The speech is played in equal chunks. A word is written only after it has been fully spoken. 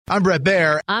I'm Brett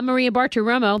Baer. I'm Maria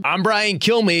Bartiromo. I'm Brian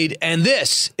Kilmeade, and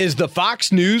this is the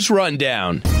Fox News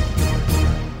Rundown.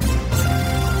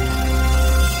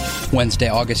 Wednesday,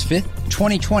 August 5th,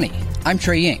 2020. I'm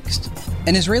Trey Yingst.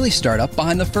 An Israeli startup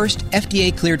behind the first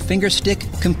FDA-cleared fingerstick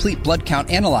complete blood count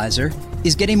analyzer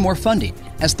is getting more funding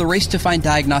as the race to find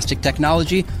diagnostic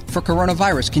technology for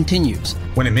coronavirus continues.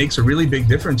 When it makes a really big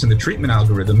difference in the treatment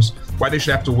algorithms, why they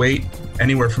should have to wait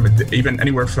anywhere from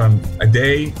a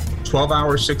day, 12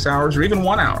 hours, 6 hours, or even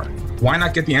 1 hour. Why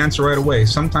not get the answer right away?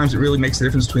 Sometimes it really makes the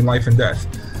difference between life and death.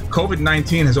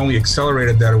 COVID-19 has only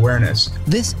accelerated that awareness.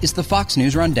 This is the Fox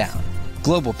News Rundown.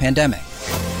 Global pandemic.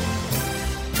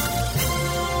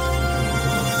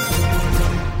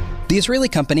 The Israeli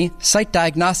company Sight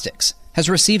Diagnostics has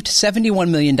received $71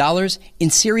 million in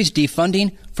Series D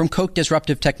funding from Koch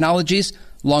Disruptive Technologies,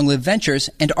 Long Live Ventures,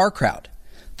 and OurCrowd.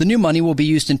 The new money will be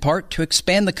used in part to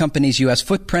expand the company's U.S.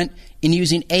 footprint in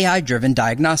using AI-driven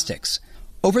diagnostics.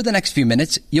 Over the next few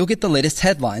minutes, you'll get the latest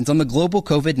headlines on the global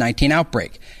COVID-19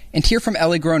 outbreak and hear from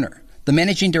Eli Groner, the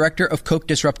managing director of Koch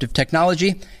Disruptive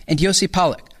Technology, and Yossi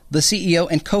Pollack, the CEO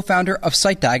and co-founder of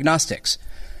Sight Diagnostics.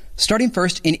 Starting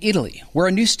first in Italy, where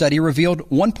a new study revealed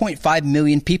 1.5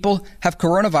 million people have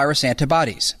coronavirus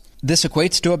antibodies. This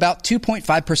equates to about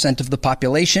 2.5% of the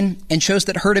population and shows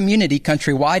that herd immunity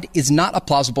countrywide is not a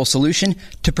plausible solution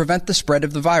to prevent the spread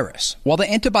of the virus. While the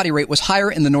antibody rate was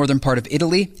higher in the northern part of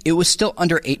Italy, it was still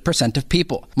under 8% of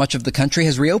people. Much of the country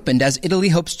has reopened as Italy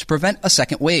hopes to prevent a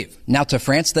second wave. Now to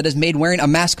France, that has made wearing a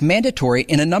mask mandatory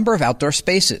in a number of outdoor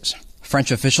spaces. French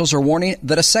officials are warning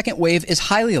that a second wave is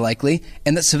highly likely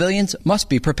and that civilians must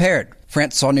be prepared.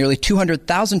 France saw nearly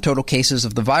 200,000 total cases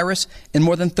of the virus and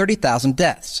more than 30,000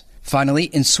 deaths. Finally,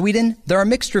 in Sweden, there are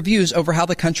mixed reviews over how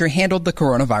the country handled the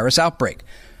coronavirus outbreak.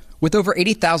 With over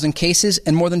 80,000 cases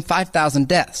and more than 5,000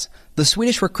 deaths, the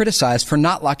Swedish were criticized for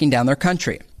not locking down their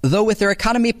country. Though with their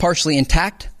economy partially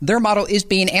intact, their model is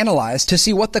being analyzed to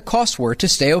see what the costs were to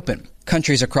stay open.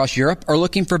 Countries across Europe are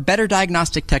looking for better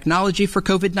diagnostic technology for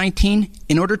COVID-19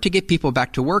 in order to get people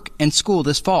back to work and school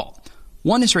this fall.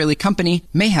 One Israeli company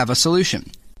may have a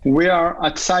solution. We are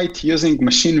at Sight using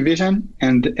machine vision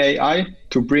and AI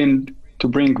to bring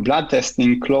blood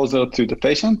testing closer to the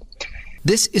patient.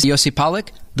 This is Yossi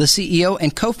Pollack, the CEO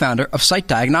and co-founder of Sight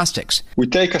Diagnostics. We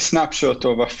take a snapshot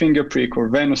of a finger prick or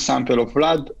venous sample of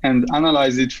blood and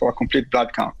analyze it for a complete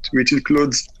blood count, which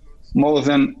includes more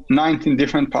than 19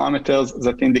 different parameters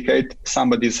that indicate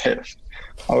somebody's health.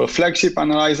 Our flagship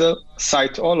analyzer,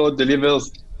 Sight Olo,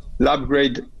 delivers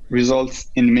lab-grade results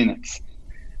in minutes.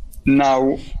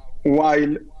 Now,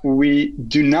 while we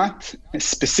do not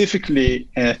specifically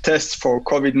test for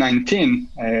COVID-19,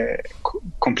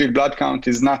 complete blood count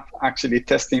is not actually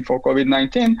testing for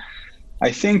COVID-19,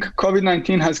 I think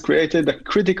COVID-19 has created a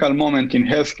critical moment in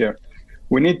healthcare.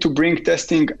 We need to bring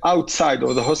testing outside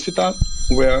of the hospital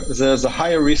where there's a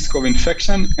higher risk of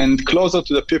infection and closer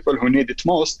to the people who need it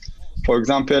most, for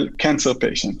example, cancer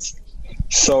patients.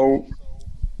 So,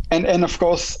 and of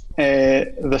course,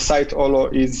 the Sight Olo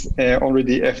is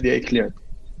already FDA cleared.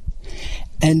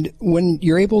 And when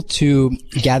you're able to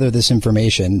gather this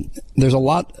information, there's a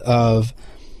lot of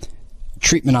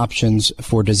treatment options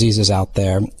for diseases out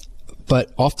there,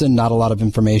 but often not a lot of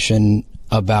information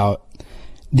about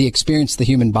the experience the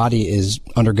human body is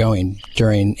undergoing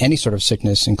during any sort of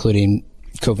sickness, including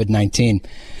COVID-19.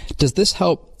 Does this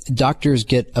help doctors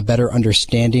get a better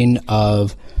understanding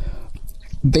of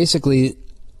basically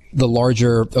the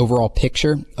larger overall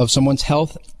picture of someone's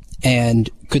health? And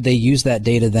could they use that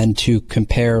data then to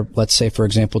compare, let's say, for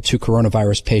example, to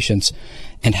coronavirus patients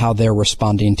and how they're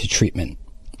responding to treatment?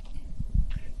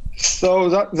 So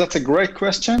that's a great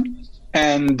question.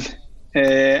 And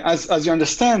as you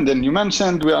understand, and you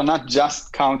mentioned, we are not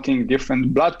just counting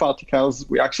different blood particles.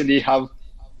 We actually have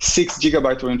 6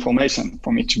 gigabytes of information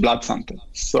from each blood sample.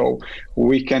 So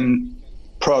we can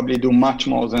probably do much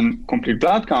more than complete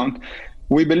blood count.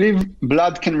 We believe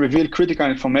blood can reveal critical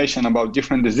information about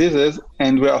different diseases,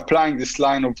 and we're applying this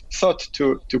line of thought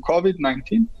to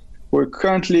COVID-19. We're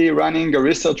currently running a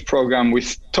research program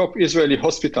with top Israeli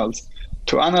hospitals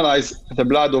to analyze the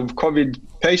blood of COVID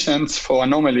patients for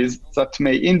anomalies that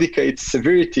may indicate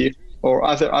severity or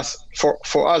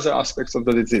for other aspects of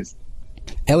the disease.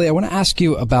 Eli, I want to ask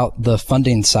you about the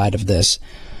funding side of this.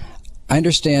 I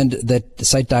understand that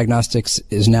Sight Diagnostics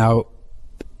is now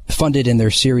funded in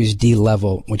their Series D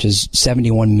level, which is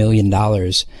 $71 million.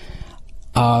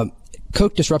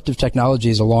 Koch Disruptive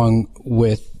Technologies, along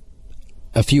with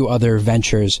a few other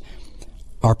ventures,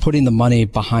 are putting the money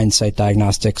behind Sight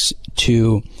Diagnostics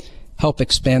to help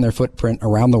expand their footprint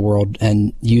around the world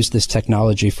and use this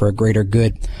technology for a greater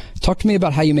good. Talk to me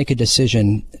about how you make a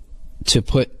decision to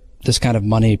put this kind of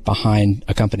money behind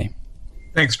a company?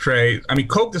 Thanks, Trey. I mean,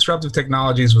 Coke Disruptive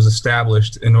Technologies was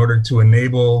established in order to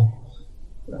enable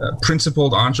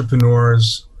principled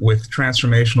entrepreneurs with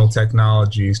transformational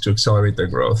technologies to accelerate their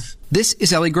growth. This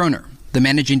is Eli Groner, the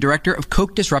managing director of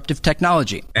Coke Disruptive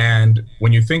Technology. And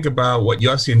when you think about what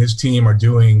Yossi and his team are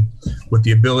doing with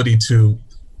the ability to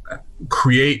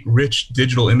create rich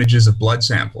digital images of blood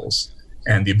samples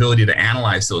and the ability to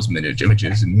analyze those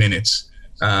images in minutes,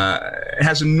 it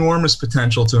has enormous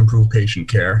potential to improve patient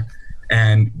care.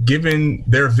 And given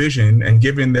their vision and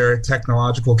given their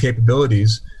technological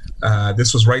capabilities,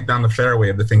 this was right down the fairway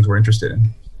of the things we're interested in.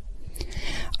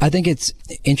 I think it's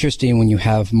interesting when you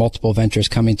have multiple ventures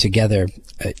coming together.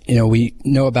 We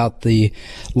know about the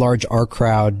large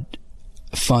OurCrowd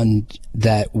fund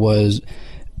that was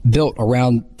built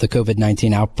around the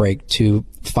COVID-19 outbreak to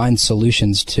find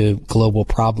solutions to global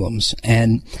problems.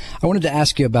 And I wanted to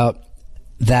ask you about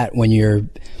that when you're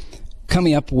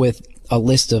coming up with a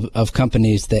list of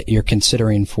companies that you're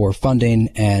considering for funding.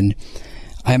 And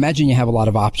I imagine you have a lot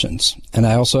of options. And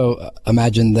I also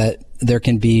imagine that there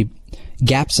can be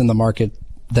gaps in the market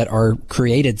that are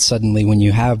created suddenly when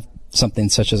you have something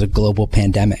such as a global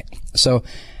pandemic. So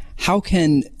how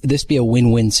can this be a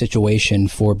win-win situation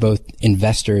for both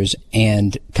investors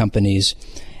and companies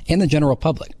and the general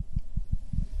public?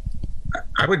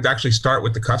 I would actually start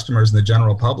with the customers and the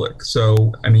general public.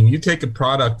 So, I mean, you take a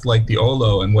product like the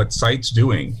Olo and what Sight's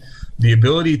doing, the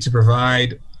ability to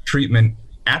provide treatment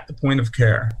at the point of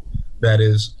care that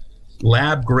is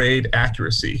lab-grade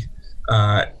accuracy.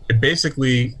 It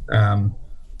basically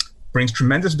brings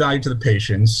tremendous value to the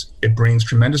patients. It brings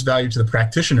tremendous value to the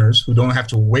practitioners who don't have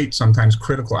to wait sometimes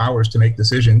critical hours to make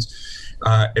decisions.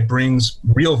 It brings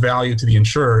real value to the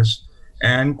insurers.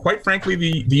 And quite frankly,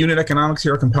 the unit economics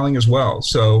here are compelling as well.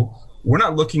 So we're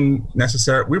not looking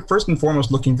necessarily, we're first and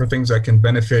foremost looking for things that can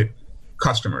benefit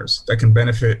customers, that can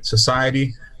benefit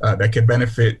society, that can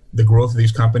benefit the growth of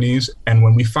these companies. And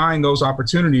when we find those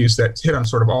opportunities that hit on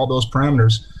sort of all those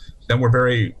parameters, then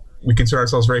we consider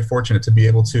ourselves very fortunate to be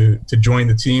able to join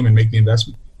the team and make the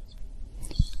investment.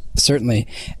 Certainly.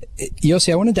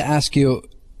 Yossi, I wanted to ask you,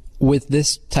 with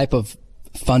this type of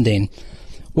funding,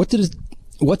 what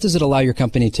does it allow your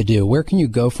company to do? Where can you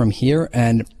go from here,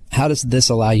 and how does this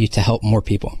allow you to help more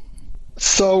people?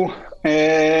 So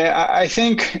I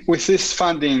think with this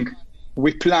funding,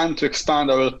 we plan to expand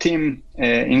our team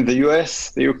in the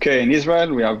US, the UK, and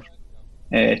Israel. We have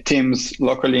teams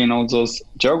locally in all those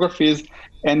geographies.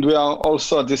 And we are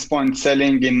also at this point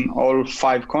selling in all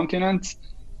 5 continents.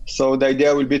 So the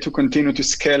idea will be to continue to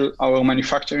scale our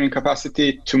manufacturing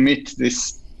capacity to meet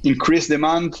this increased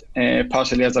demand,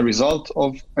 partially as a result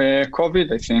of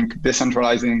COVID. I think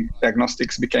decentralizing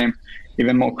diagnostics became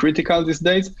even more critical these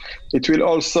days. It will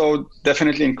also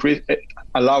definitely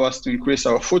allow us to increase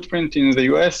our footprint in the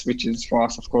US, which is for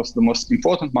us, of course, the most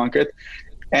important market.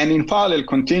 And in parallel,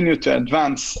 continue to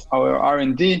advance our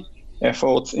R&D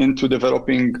efforts into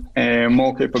developing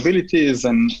more capabilities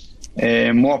and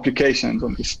more applications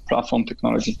on this platform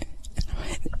technology.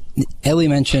 Eli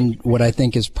mentioned what I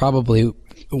think is probably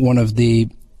one of the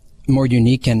more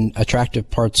unique and attractive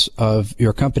parts of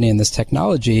your company and this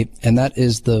technology, and that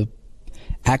is the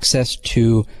access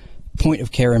to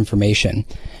point-of-care information.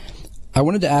 I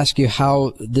wanted to ask you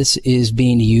how this is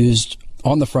being used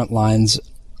on the front lines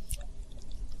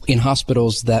in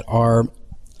hospitals that are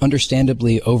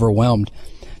understandably overwhelmed,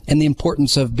 and the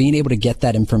importance of being able to get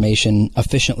that information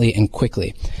efficiently and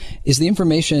quickly. Is the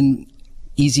information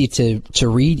easy to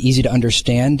read, easy to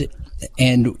understand,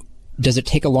 and does it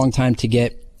take a long time to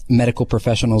get medical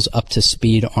professionals up to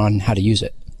speed on how to use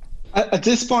it? At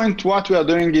this point, what we are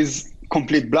doing is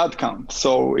complete blood count.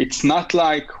 So it's not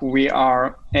like we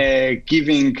are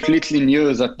giving completely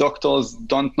news that doctors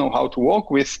don't know how to work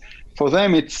with. For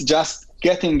them, it's just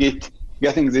getting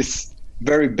this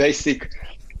very basic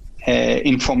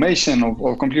information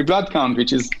of complete blood count,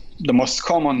 which is the most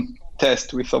common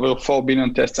test with over 4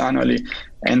 billion tests annually,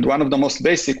 and one of the most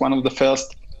basic, one of the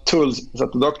first tools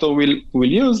that the doctor will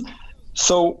use.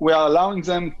 So we are allowing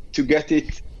them to get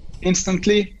it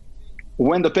instantly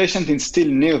when the patient is still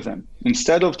near them.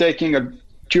 Instead of taking a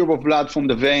tube of blood from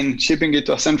the vein, shipping it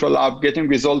to a central lab, getting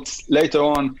results later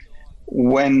on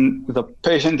when the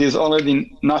patient is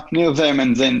already not near them,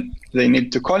 and then they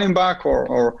need to call him back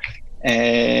or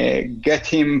get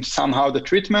him somehow the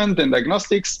treatment and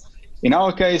diagnostics. In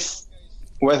our case,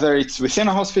 whether it's within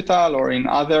a hospital or in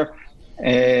other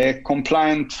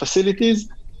compliant facilities,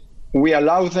 we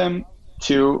allow them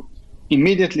to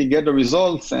immediately get the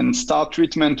results and start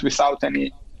treatment without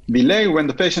any delay when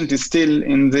the patient is still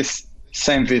in this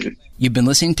same visit. You've been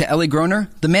listening to Eli Groner,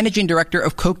 the Managing Director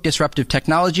of Coke Disruptive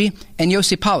Technology, and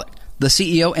Yossi Pollack, the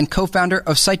CEO and co-founder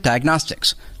of Sight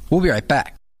Diagnostics. We'll be right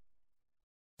back.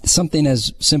 Something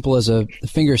as simple as a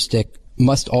finger stick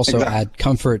must also add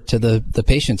comfort to the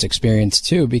patient's experience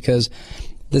too, because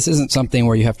this isn't something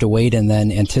where you have to wait and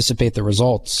then anticipate the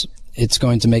results. It's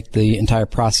going to make the entire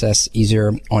process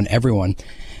easier on everyone.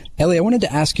 Eli, I wanted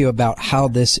to ask you about how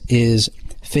this is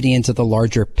fitting into the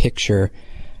larger picture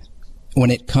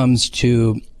when it comes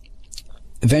to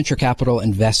venture capital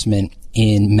investment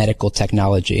in medical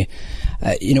technology.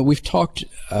 We've talked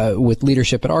with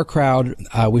leadership at our crowd.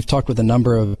 We've talked with a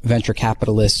number of venture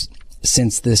capitalists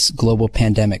since this global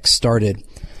pandemic started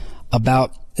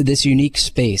about this unique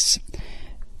space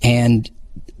and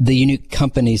the unique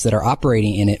companies that are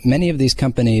operating in it. Many of these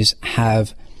companies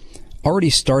have already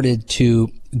started to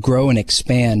grow and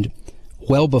expand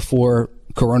well before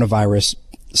coronavirus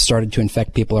started to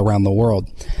infect people around the world.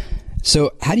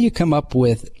 So how do you come up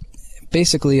with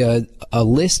basically a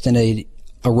list and a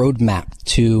roadmap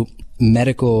to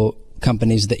medical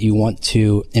companies that you want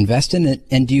to invest in,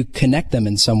 and do you connect them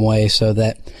in some way so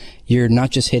that you're not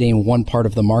just hitting one part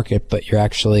of the market, but you're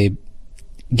actually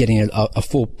getting a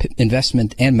full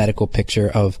investment and medical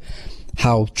picture of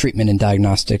how treatment and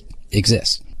diagnostic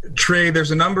exists? Trey,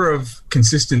 there's a number of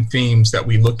consistent themes that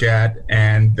we look at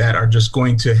and that are just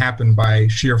going to happen by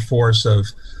sheer force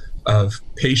of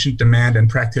patient demand and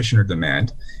practitioner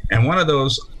demand. And one of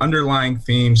those underlying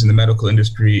themes in the medical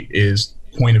industry is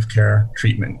point of care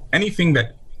treatment. Anything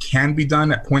that can be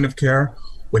done at point of care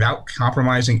without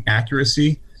compromising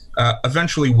accuracy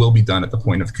eventually will be done at the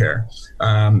point of care.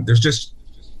 There's just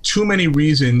too many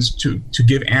reasons to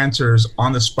give answers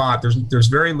on the spot. There's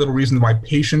very little reason why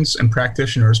patients and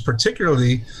practitioners,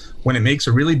 particularly when it makes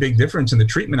a really big difference in the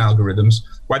treatment algorithms,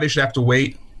 why they should have to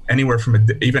wait anywhere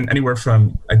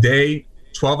from a day,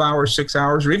 12 hours, 6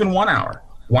 hours, or even 1 hour.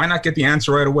 Why not get the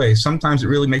answer right away? Sometimes it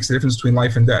really makes the difference between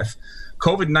life and death.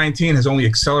 COVID-19 has only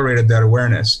accelerated that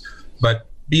awareness. But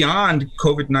beyond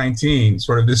COVID-19,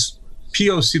 sort of this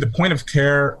POC, the point of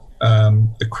care,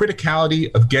 the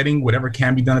criticality of getting whatever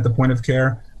can be done at the point of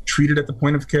care, treated at the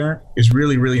point of care, is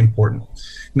really, really important.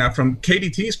 Now, from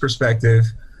KDT's perspective,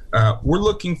 we're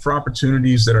looking for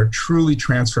opportunities that are truly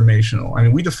transformational. I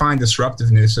mean, we define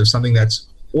disruptiveness as something that's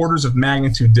orders of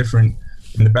magnitude different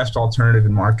than the best alternative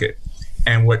in market.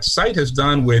 And what Sight has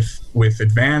done with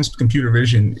advanced computer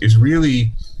vision is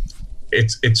really,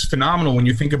 it's phenomenal when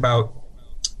you think about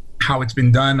how it's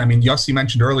been done. I mean, Yossi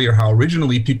mentioned earlier how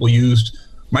originally people used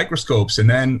microscopes, and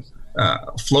then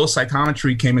flow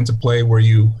cytometry came into play, where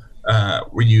you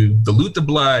dilute the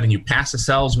blood and you pass the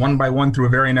cells one by one through a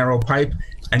very narrow pipe,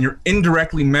 and you're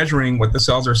indirectly measuring what the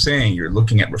cells are saying. You're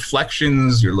looking at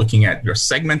reflections, you're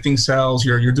segmenting cells,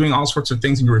 you're doing all sorts of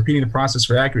things, and you're repeating the process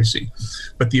for accuracy.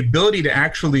 But the ability to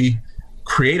actually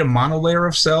create a monolayer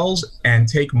of cells and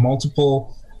take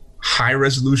multiple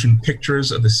high-resolution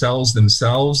pictures of the cells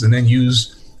themselves, and then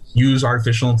use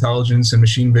artificial intelligence and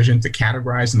machine vision to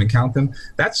categorize them and count them,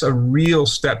 that's a real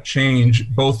step change,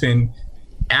 both in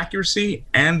accuracy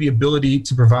and the ability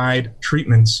to provide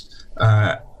treatments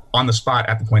on the spot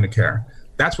at the point of care.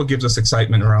 That's what gives us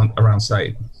excitement around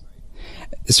Sight.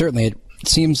 Certainly, it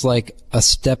seems like a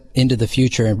step into the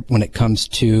future when it comes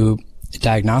to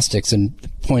diagnostics and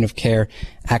point of care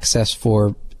access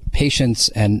for patients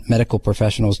and medical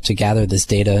professionals to gather this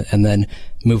data and then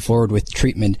move forward with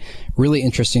treatment. Really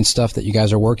interesting stuff that you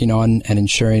guys are working on, and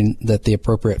ensuring that the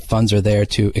appropriate funds are there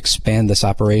to expand this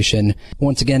operation.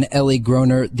 Once again, Eli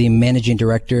Groner, the Managing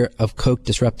Director of Coke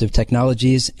Disruptive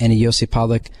Technologies, and Yossi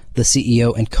Pollack, the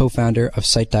CEO and co-founder of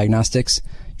Sight Diagnostics.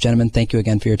 Gentlemen, thank you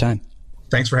again for your time.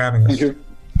 Thanks for having us. Thank you.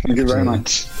 Thank you very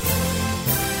much.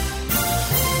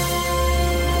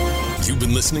 You've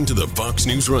been listening to the Fox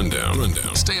News Rundown.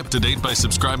 Stay up to date by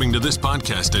subscribing to this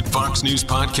podcast at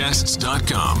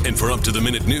foxnewspodcasts.com. And for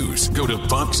up-to-the-minute news, go to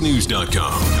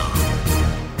foxnews.com.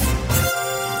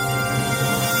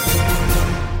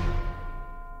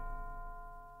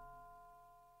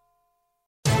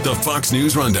 The Fox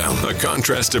News Rundown, a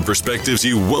contrast of perspectives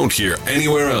you won't hear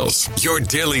anywhere else. Your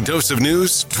daily dose of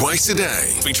news twice a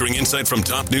day, featuring insight from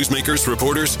top newsmakers,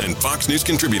 reporters, and Fox News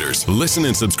contributors. Listen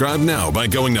and subscribe now by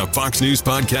going to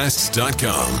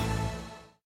foxnewspodcasts.com.